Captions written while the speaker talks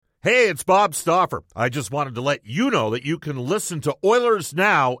Hey, it's Bob Stauffer. I just wanted to let you know that you can listen to Oilers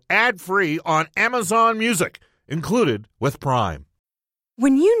Now ad-free on Amazon Music, included with Prime.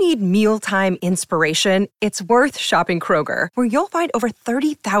 When you need mealtime inspiration, it's worth shopping Kroger, where you'll find over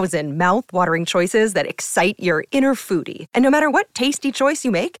 30,000 mouth-watering choices that excite your inner foodie. And no matter what tasty choice you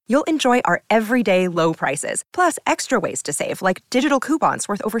make, you'll enjoy our everyday low prices, plus extra ways to save, like digital coupons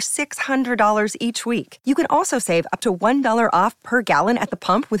worth over $600 each week. You can also save up to $1 off per gallon at the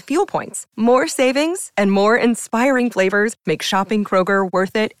pump with fuel points. More savings and more inspiring flavors make shopping Kroger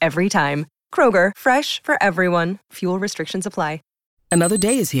worth it every time. Kroger, fresh for everyone. Fuel restrictions apply. Another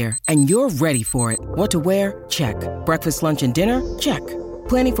day is here, and you're ready for it. What to wear? Check. Breakfast, lunch, and dinner? Check.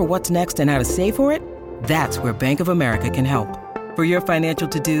 Planning for what's next and how to save for it? That's where Bank of America can help. For your financial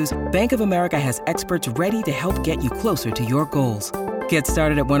to-dos, Bank of America has experts ready to help get you closer to your goals. Get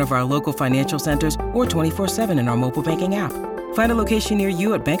started at one of our local financial centers or 24/7 in our mobile banking app. Find a location near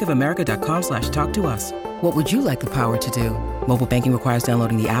you at bankofamerica.com/talktous. What would you like the power to do? Mobile banking requires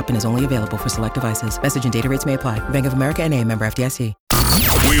downloading the app and is only available for select devices. Message and data rates may apply. Bank of America N.A., member FDIC.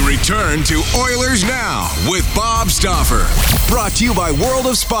 We return to Oilers Now with Bob Stauffer. Brought to you by World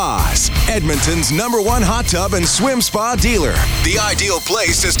of Spas, Edmonton's #1 hot tub and swim spa dealer. The ideal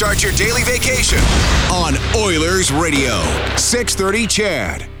place to start your daily vacation on Oilers Radio. 630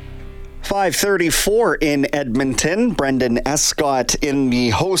 CHED. 5:34 in Edmonton. Brendan Escott in the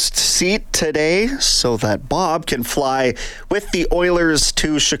host seat today so that Bob can fly with the Oilers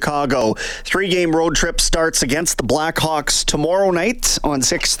to Chicago. 3-game road trip starts against the Blackhawks tomorrow night on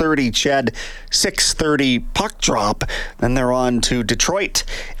 6:30 CHED, 6:30 puck drop. Then they're on to Detroit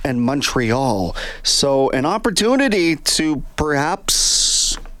and Montreal. So an opportunity to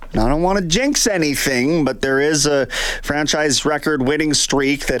perhaps... I don't want to jinx anything, but there is a franchise record winning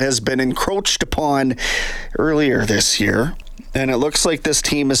streak that has been encroached upon earlier this year, and it looks like this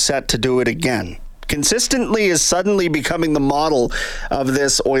team is set to do it again. Consistently is suddenly becoming the model of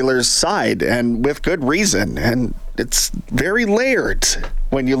this Oilers side, and with good reason, and it's very layered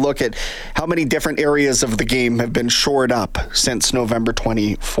when you look at how many different areas of the game have been shored up since November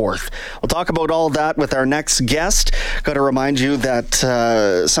 24th. We'll talk about all that with our next guest. Got to remind you that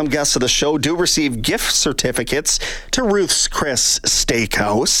some guests of the show do receive gift certificates to Ruth's Chris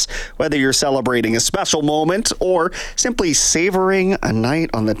Steakhouse. Whether you're celebrating a special moment or simply savoring a night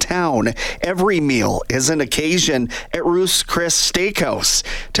on the town, every meal is an occasion at Ruth's Chris Steakhouse.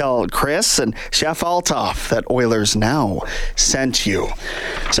 Tell Chris and Chef Althoff that Oilers Now sent you.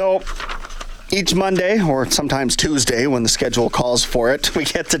 So each Monday, or sometimes Tuesday when the schedule calls for it, we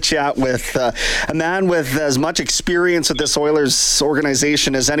get to chat with a man with as much experience with this Oilers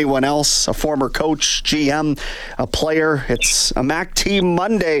organization as anyone else, a former coach, GM, a player. It's a Mac Team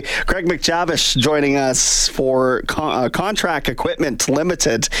Monday. Craig MacTavish joining us for Contract Equipment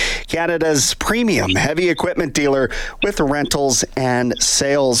Limited, Canada's premium heavy equipment dealer with rentals and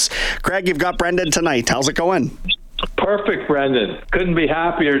sales. Craig, you've got Brendan tonight. How's it going? Perfect, Brendan. Couldn't be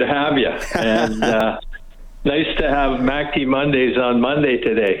happier to have you. And nice to have MacT Mondays on Monday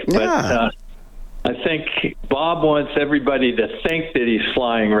today. Yeah. But I think Bob wants everybody to think that he's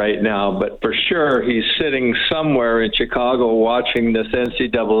flying right now, but for sure he's sitting somewhere in Chicago watching this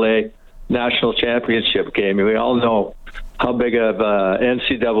NCAA National Championship game. We all know how big of a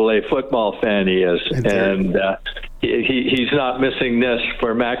NCAA football fan he is. And he's not missing this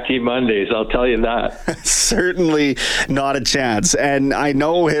for MacT Mondays, I'll tell you that. Certainly not a chance. And I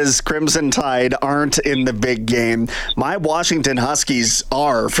know his Crimson Tide aren't in the big game. My Washington Huskies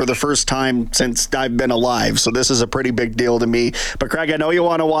are for the first time since I've been alive. So this is a pretty big deal to me. But Craig, I know you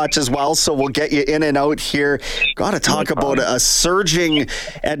want to watch as well, so we'll get you in and out here. Got to talk about a surging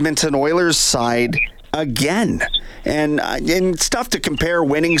Edmonton Oilers side again. And it's tough to compare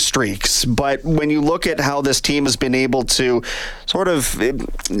winning streaks, but when you look at how this team has been able to sort of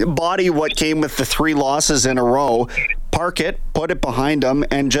embody what came with the 3 losses in a row, park it, put it behind them,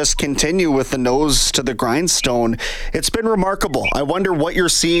 and just continue with the nose to the grindstone, it's been remarkable. I wonder what you're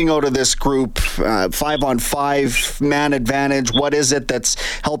seeing out of this group, 5-on-5, man advantage. What is it that's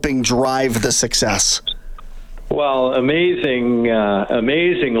helping drive the success? Well, amazingly,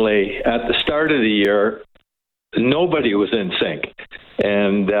 at the start of the year, nobody was in sync,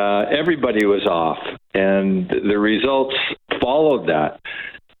 and everybody was off, and the results followed that.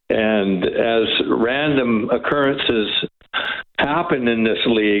 And as random occurrences happen in this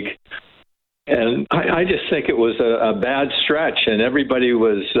league, and I just think it was a bad stretch, and everybody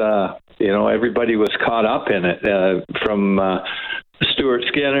was caught up in it, from Stuart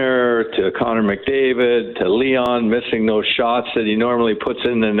Skinner to Connor McDavid to Leon missing those shots that he normally puts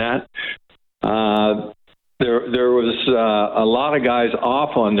in the net. there was a lot of guys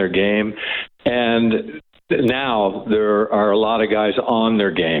off on their game, and now there are a lot of guys on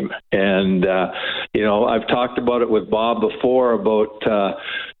their game. And, I've talked about it with Bob before about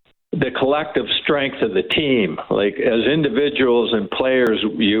the collective strength of the team. Like, as individuals and players,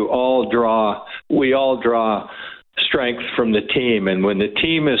 we all draw strength from the team. And when the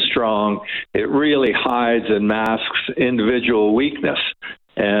team is strong, it really hides and masks individual weakness.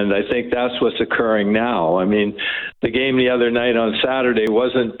 And I think that's what's occurring now. I mean, the game the other night on Saturday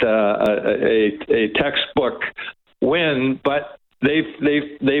wasn't a textbook win, but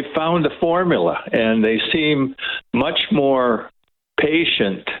they've found a formula, and they seem much more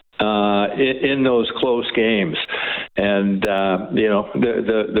patient in those close games. And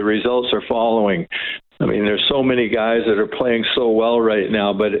the results are following. I mean, there's so many guys that are playing so well right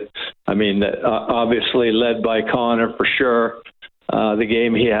now, but obviously led by Connor for sure. The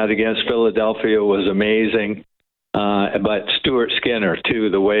game he had against Philadelphia was amazing. But Stuart Skinner, too,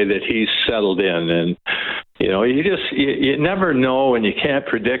 the way that he's settled in. And, you never know, and you can't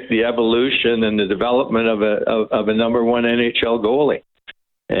predict the evolution and the development of a number one NHL goalie.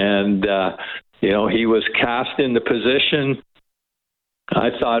 And, he was cast in the position,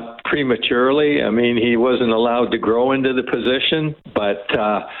 I thought, prematurely. I mean, he wasn't allowed to grow into the position, but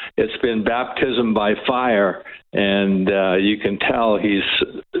it's been baptism by fire. And you can tell he's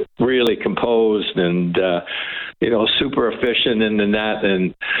really composed and, super efficient in the net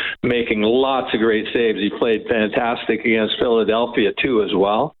and making lots of great saves. He played fantastic against Philadelphia, too, as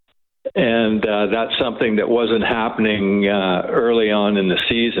well. And that's something that wasn't happening early on in the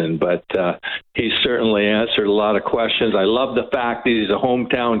season, but he certainly answered a lot of questions. I love the fact that he's a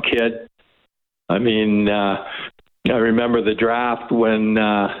hometown kid. I mean, I remember the draft when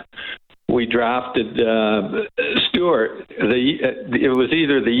we drafted Stuart. It was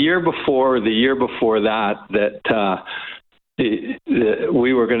either the year before or the year before that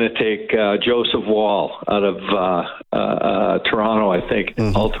we were going to take Joseph Wall out of Toronto, I think,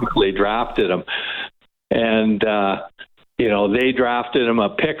 ultimately drafted him. And, they drafted him a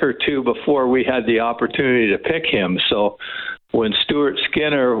pick or two before we had the opportunity to pick him. So when Stuart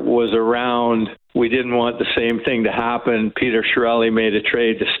Skinner was around, we didn't want the same thing to happen. Peter Chiarelli made a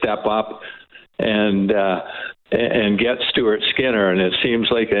trade to step up and get Stuart Skinner, and it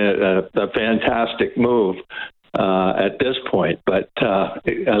seems like a fantastic move at this point. But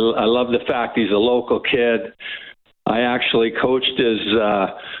I love the fact he's a local kid. I actually coached his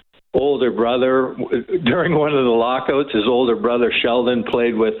older brother during one of the lockouts. His older brother Sheldon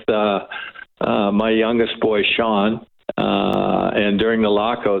played with my youngest boy Sean, and during the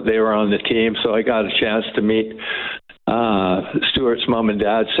lockout they were on the team, so I got a chance to meet Stuart's mom and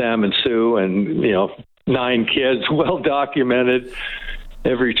dad, Sam and Sue, and 9 kids, well documented.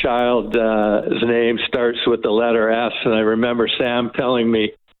 Every child's name starts with the letter S, and I remember Sam telling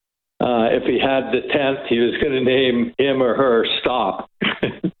me if he had the 10th, he was going to name him or her Stop.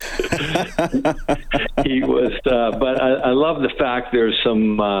 He was, but I love the fact there's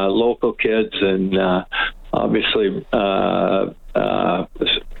some local kids, and obviously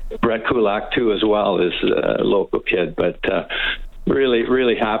Brett Kulak too as well is a local kid, but really,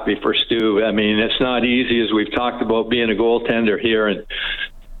 really happy for Stu. I mean, it's not easy, as we've talked about, being a goaltender here in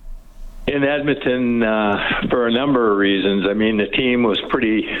Edmonton for a number of reasons. I mean, the team was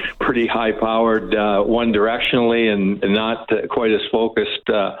pretty high-powered one directionally and not quite as focused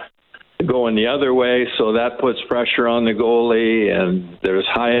going the other way, so that puts pressure on the goalie, and there's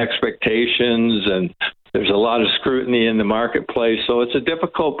high expectations, and there's a lot of scrutiny in the marketplace, so it's a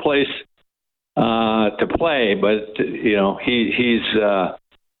difficult place to play, but he's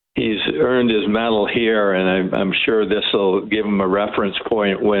earned his medal here, and I'm sure this will give him a reference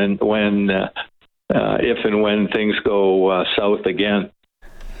point if and when things go south again.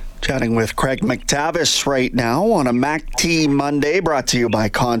 Chatting with Craig MacTavish right now on a MacT Monday, brought to you by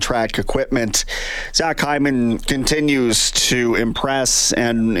Contract Equipment. Zach Hyman continues to impress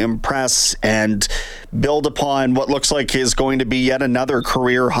and build upon what looks like is going to be yet another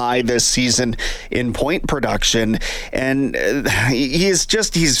career high this season in point production. And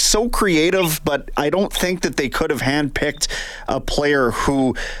he's so creative, but I don't think that they could have handpicked a player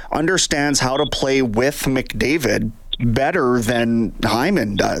who understands how to play with McDavid better than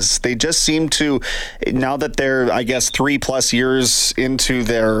Hyman does. They just seem to, now that they're, I guess, 3+ years into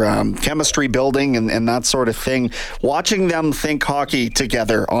their chemistry building and that sort of thing, watching them think hockey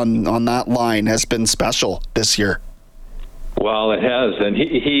together on that line has been special this year. Well, it has, and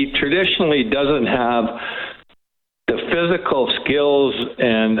he traditionally doesn't have the physical skills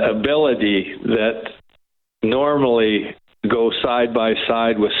and ability that normally go side by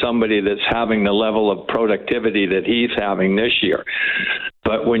side with somebody that's having the level of productivity that he's having this year.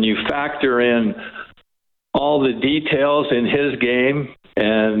 But when you factor in all the details in his game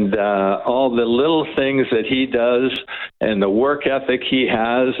and all the little things that he does and the work ethic he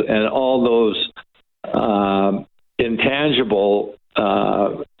has and all those intangible,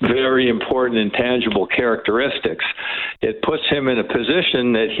 very important intangible characteristics, it puts him in a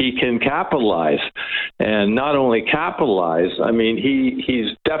position that he can capitalize. And not only capitalize, I mean,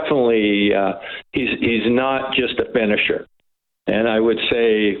 he's definitely, he's not just a finisher. And I would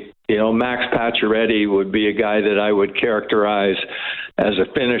say, Max Pacioretty would be a guy that I would characterize as a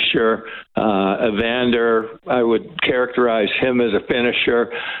finisher. Evander, I would characterize him as a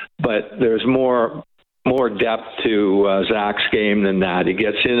finisher, but there's more depth to Zach's game than that. He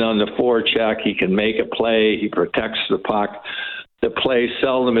gets in on the forecheck. He can make a play. He protects the puck. The play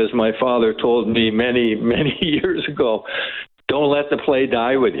seldom, as my father told me many, many years ago, don't let the play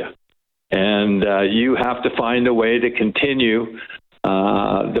die with you. And you have to find a way to continue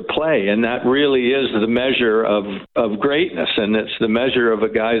the play. And that really is the measure of greatness. And it's the measure of a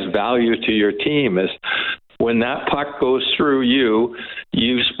guy's value to your team is when that puck goes through you,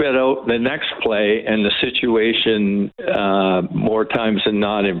 you spit out the next play and the situation more times than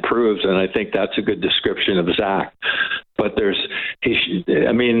not improves. And I think that's a good description of Zach. But the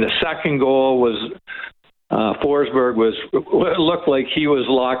second goal was Forsberg looked like he was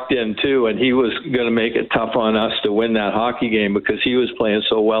locked in too, and he was going to make it tough on us to win that hockey game because he was playing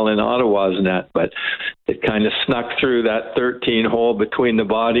so well in Ottawa's net. But it kind of snuck through that 13 hole between the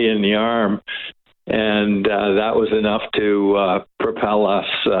body and the arm, and that was enough to propel us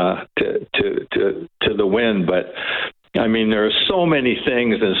to the win. But I mean, there are so many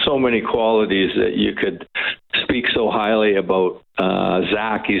things and so many qualities that you could speak so highly about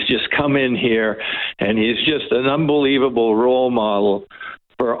Zach. He's just come in here, and he's just an unbelievable role model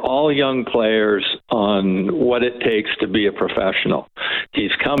for all young players on what it takes to be a professional.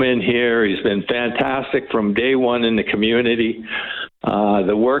 He's come in here. He's been fantastic from day one in the community.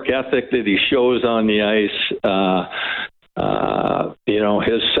 The work ethic that he shows on the ice,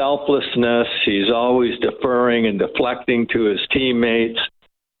 his selflessness, he's always deferring and deflecting to his teammates.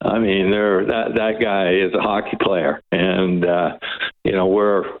 I mean, that guy is a hockey player, and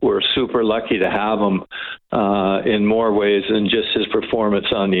we're super lucky to have him in more ways than just his performance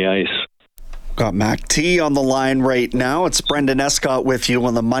on the ice. Got Mac T on the line right now. It's Brendan Escott with you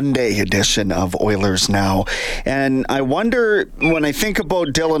on the Monday edition of Oilers Now. And I wonder, when I think about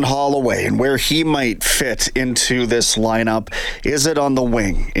Dylan Holloway and where he might fit into this lineup, is it on the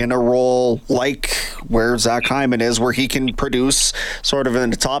wing in a role like where Zach Hyman is, where he can produce sort of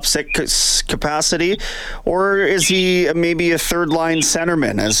in a top six capacity? Or is he maybe a third-line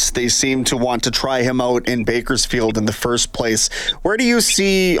centerman, as they seem to want to try him out in Bakersfield in the first place? Where do you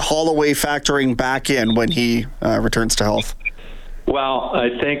see Holloway factoring back in when he returns to health? Well, I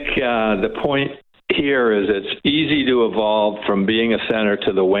think the point here is it's easy to evolve from being a center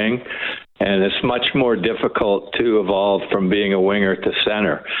to the wing, and it's much more difficult to evolve from being a winger to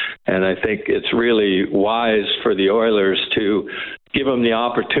center. And I think it's really wise for the Oilers to give him the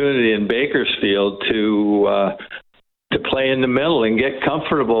opportunity in Bakersfield to play in the middle and get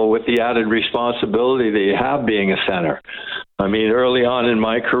comfortable with the added responsibility that you have being a center. I mean, early on in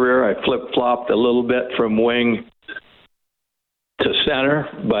my career, I flip-flopped a little bit from wing to center,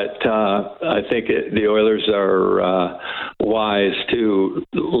 but I think the Oilers are wise to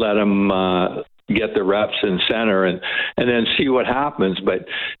let him get the reps in center and then see what happens. But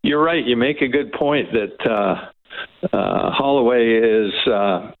you're right. You make a good point that Holloway is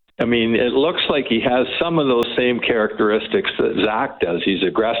it looks like he has some of those same characteristics that Zach does. He's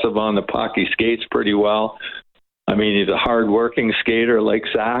aggressive on the puck. He skates pretty well. I mean, he's a hard-working skater like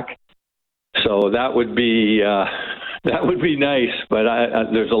Zach. So that would be nice. But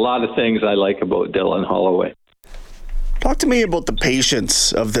there's a lot of things I like about Dylan Holloway. Talk to me about the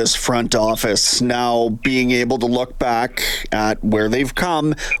patience of this front office now being able to look back at where they've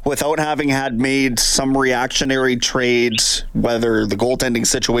come without having had made some reactionary trades, whether the goaltending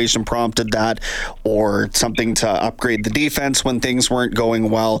situation prompted that or something to upgrade the defense when things weren't going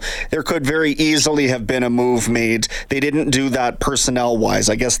well. There could very easily have been a move made. They didn't do that personnel-wise.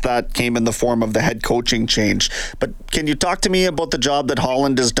 I guess that came in the form of the head coaching change. But can you talk to me about the job that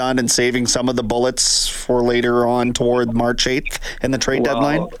Holland has done in saving some of the bullets for later on toward March 8th in the trade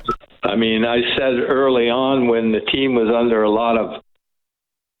deadline? I mean, I said early on when the team was under a lot of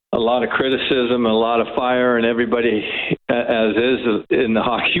criticism and a lot of fire, and everybody, as is in the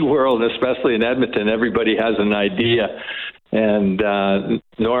hockey world, especially in Edmonton, everybody has an idea and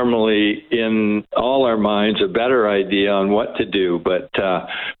normally in all our minds a better idea on what to do. But,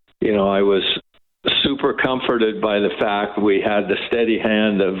 I was super comforted by the fact we had the steady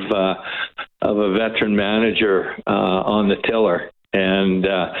hand of a veteran manager on the tiller, and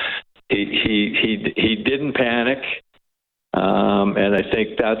he didn't panic. And I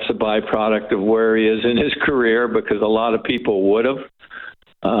think that's a byproduct of where he is in his career, because a lot of people would have.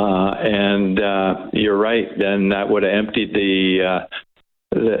 And you're right. Then that would have emptied the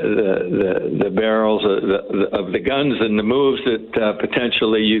barrels of the guns and the moves that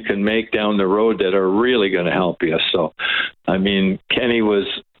potentially you can make down the road that are really going to help you. So, I mean, Kenny was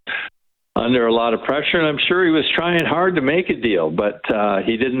under a lot of pressure, and I'm sure he was trying hard to make a deal, but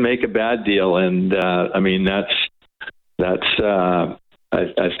he didn't make a bad deal. And I mean, I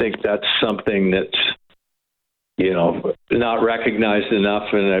think that's something that's, not recognized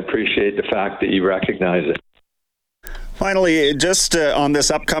enough, and I appreciate the fact that you recognize it. Finally, just on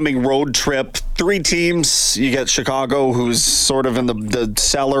this upcoming road trip, 3 teams. You get Chicago, who's sort of in the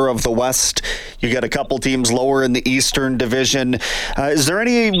cellar of the West. You get a couple teams lower in the Eastern Division. Is there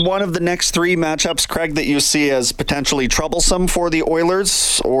any one of the next 3 matchups, Craig, that you see as potentially troublesome for the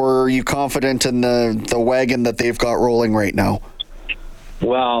Oilers, or are you confident in the wagon that they've got rolling right now?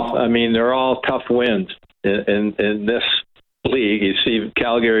 Well, I mean, they're all tough wins in this league. You see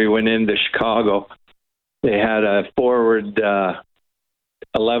Calgary went into Chicago. They had a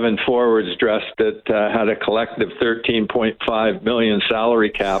 11 forwards dressed that had a collective $13.5 million salary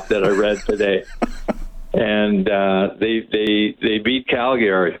cap that I read today. And they beat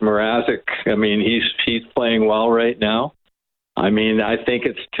Calgary. Mrazek, I mean, he's playing well right now. I mean, I think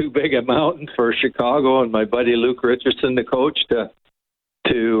it's too big a mountain for Chicago and my buddy Luke Richardson, the coach, to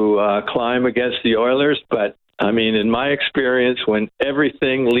climb against the Oilers. But I mean, in my experience, when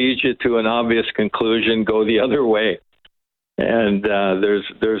everything leads you to an obvious conclusion, go the other way. And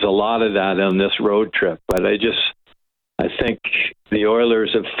there's a lot of that on this road trip. But I think the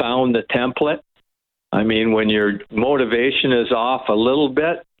Oilers have found the template. I mean, when your motivation is off a little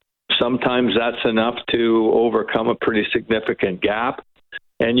bit, sometimes that's enough to overcome a pretty significant gap.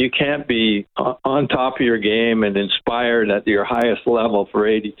 And you can't be on top of your game and inspired at your highest level for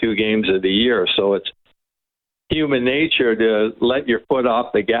 82 games of the year. So it's human nature to let your foot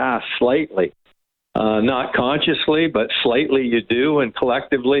off the gas slightly. Not consciously, but slightly you do, and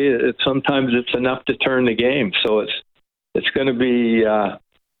collectively sometimes it's enough to turn the game. So it's going to be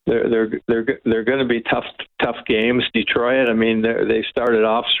they're going to be tough games. Detroit, I mean, they started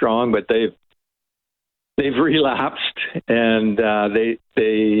off strong, but they've relapsed, and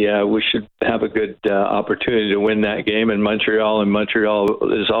we should have a good opportunity to win that game in Montreal, and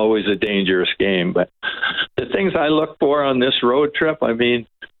Montreal is always a dangerous game. But the things I look for on this road trip, I mean,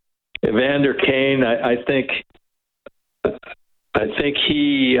 Evander Kane, I think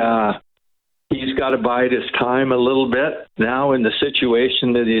he's got to bide his time a little bit now in the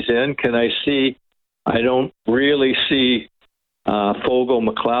situation that he's in. I don't really see Fogle,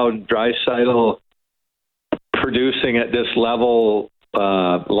 McLeod, Draisaitl producing at this level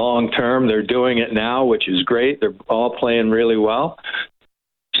long term. They're doing it now, which is great. They're all playing really well.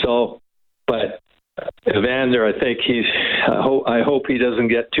 So, but Evander, I think I hope he doesn't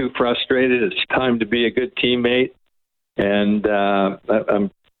get too frustrated. It's time to be a good teammate, and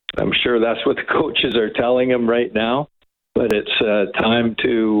I'm sure that's what the coaches are telling him right now. But it's time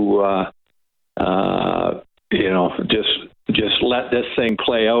to just let this thing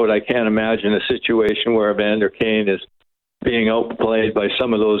play out. I can't imagine a situation where Evander Kane is being outplayed by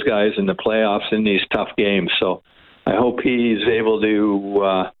some of those guys in the playoffs in these tough games. So I hope he's able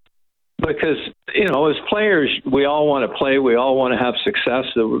to, because, as players, we all want to play. We all want to have success.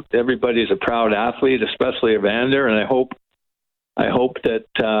 Everybody's a proud athlete, especially Evander. And I hope that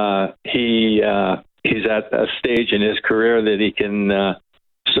he's at a stage in his career that he can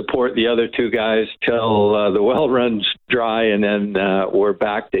support the other 2 guys till the well runs dry, and then we're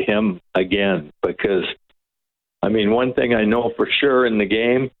back to him again. Because, I mean, one thing I know for sure in the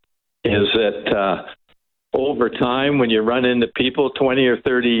game is that over time, when you run into people 20 or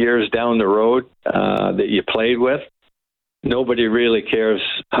 30 years down the road that you played with, nobody really cares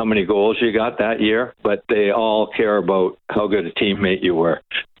how many goals you got that year, but they all care about how good a teammate you were.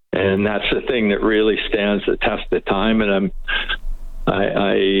 And that's the thing that really stands the test of time. And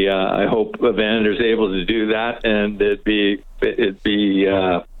I hope Evander's able to do that, and it'd be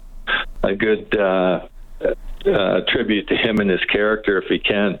a good tribute to him and his character if he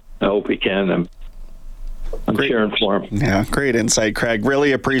can. I hope he can. I'm cheering for him. Yeah, great insight, Craig.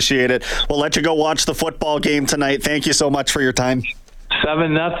 Really appreciate it. We'll let you go watch the football game tonight. Thank you so much for your time.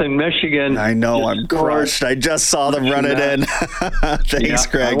 7-0 Michigan. I know, I'm crushed. I just saw them run it in. Thanks,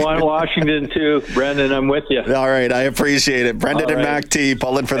 Greg. I want Washington too. Brendan, I'm with you. All right, I appreciate it. Brendan and MacT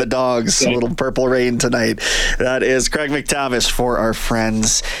pulling for the Dogs. A little purple rain tonight. That is Craig MacTavish for our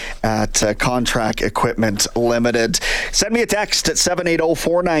friends at Contract Equipment Limited. Send me a text at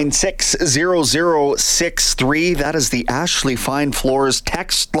 780-496-0063. That is the Ashley Fine Floors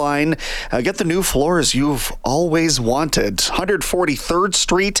text line. Get the new floors you've always wanted. 143rd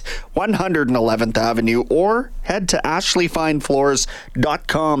Street, 111th Avenue, or head to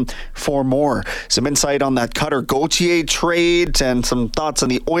ashleyfinefloors.com for more. Some insight on that Cutter Gauthier trade and some thoughts on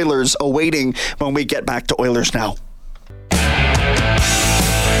the Oilers awaiting when we get back to Oilers Now.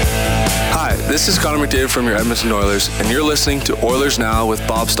 Hi, this is Connor McDavid from your Edmonton Oilers, and you're listening to Oilers Now with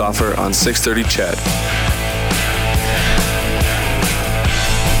Bob Stauffer on 630 CHED.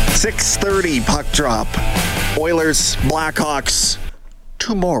 6:30 puck drop. Oilers, Blackhawks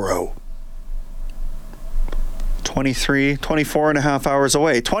tomorrow. 24 and a half hours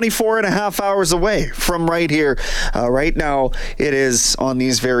away. 24 and a half hours away from right here. Right now, it is on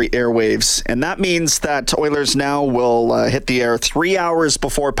these very airwaves. And that means that Oilers Now will hit the air 3 hours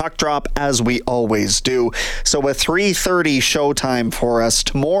before puck drop, as we always do. So a 3:30 showtime for us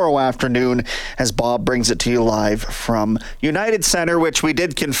tomorrow afternoon as Bob brings it to you live from United Center, which we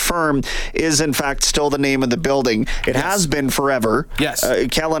did confirm is, in fact, still the name of the building. It has been forever. Yes.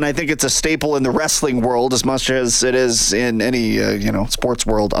 Kellen, I think it's a staple in the wrestling world as much as it is in any sports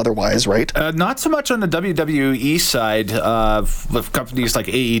world otherwise, right? Not so much on the WWE side with companies like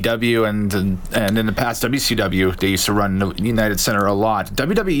AEW and in the past WCW. They used to run the United Center a lot.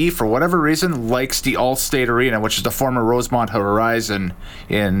 WWE, for whatever reason, likes the Allstate Arena, which is the former Rosemont Horizon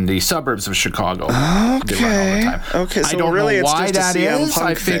in the suburbs of Chicago. They run all the time. Okay, so I don't really know it's why just a that CM is. Punk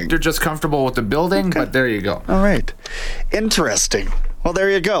I think thing. they're just comfortable with the building, but there you go. All right. Interesting. Well,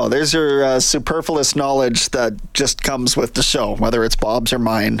 there you go. There's your superfluous knowledge that just comes with the show, whether it's Bob's or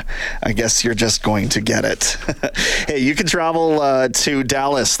mine. I guess you're just going to get it. Hey, you can travel to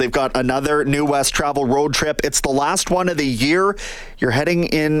Dallas. They've got another New West Travel road trip. It's the last one of the year. You're heading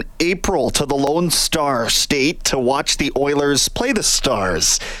in April to the Lone Star State to watch the Oilers play the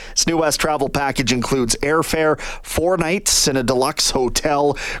Stars. This New West Travel package includes airfare, 4 nights in a deluxe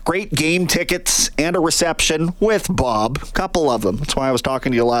hotel, great game tickets, and a reception with Bob. A couple of them. That's why I was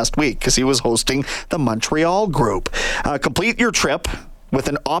talking to you last week, because he was hosting the Montreal group. Complete your trip with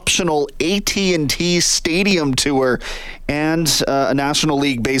an optional AT&T Stadium tour and a National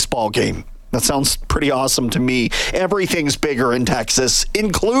League baseball game. That sounds pretty awesome to me. Everything's bigger in Texas,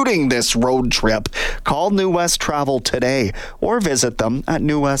 including this road trip. Call New West Travel today or visit them at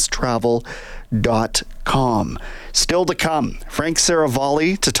newwesttravel.com. Still to come, Frank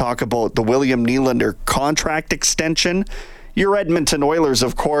Saravalli to talk about the William Nylander contract extension. Your Edmonton Oilers,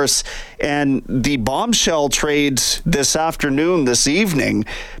 of course, and the bombshell trade this evening,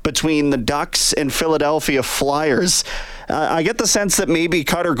 between the Ducks and Philadelphia Flyers. I get the sense that maybe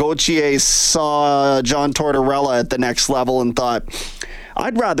Cutter Gauthier saw John Tortorella at the next level and thought,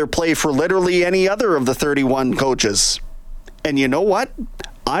 I'd rather play for literally any other of the 31 coaches. And you know what?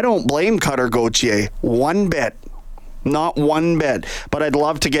 I don't blame Cutter Gauthier one bit. Not one bit. But I'd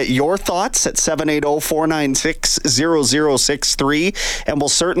love to get your thoughts at 780-496-0063. And we'll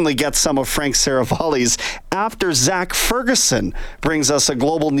certainly get some of Frank Saravalli's after Zach Ferguson brings us a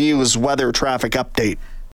Global News weather traffic update.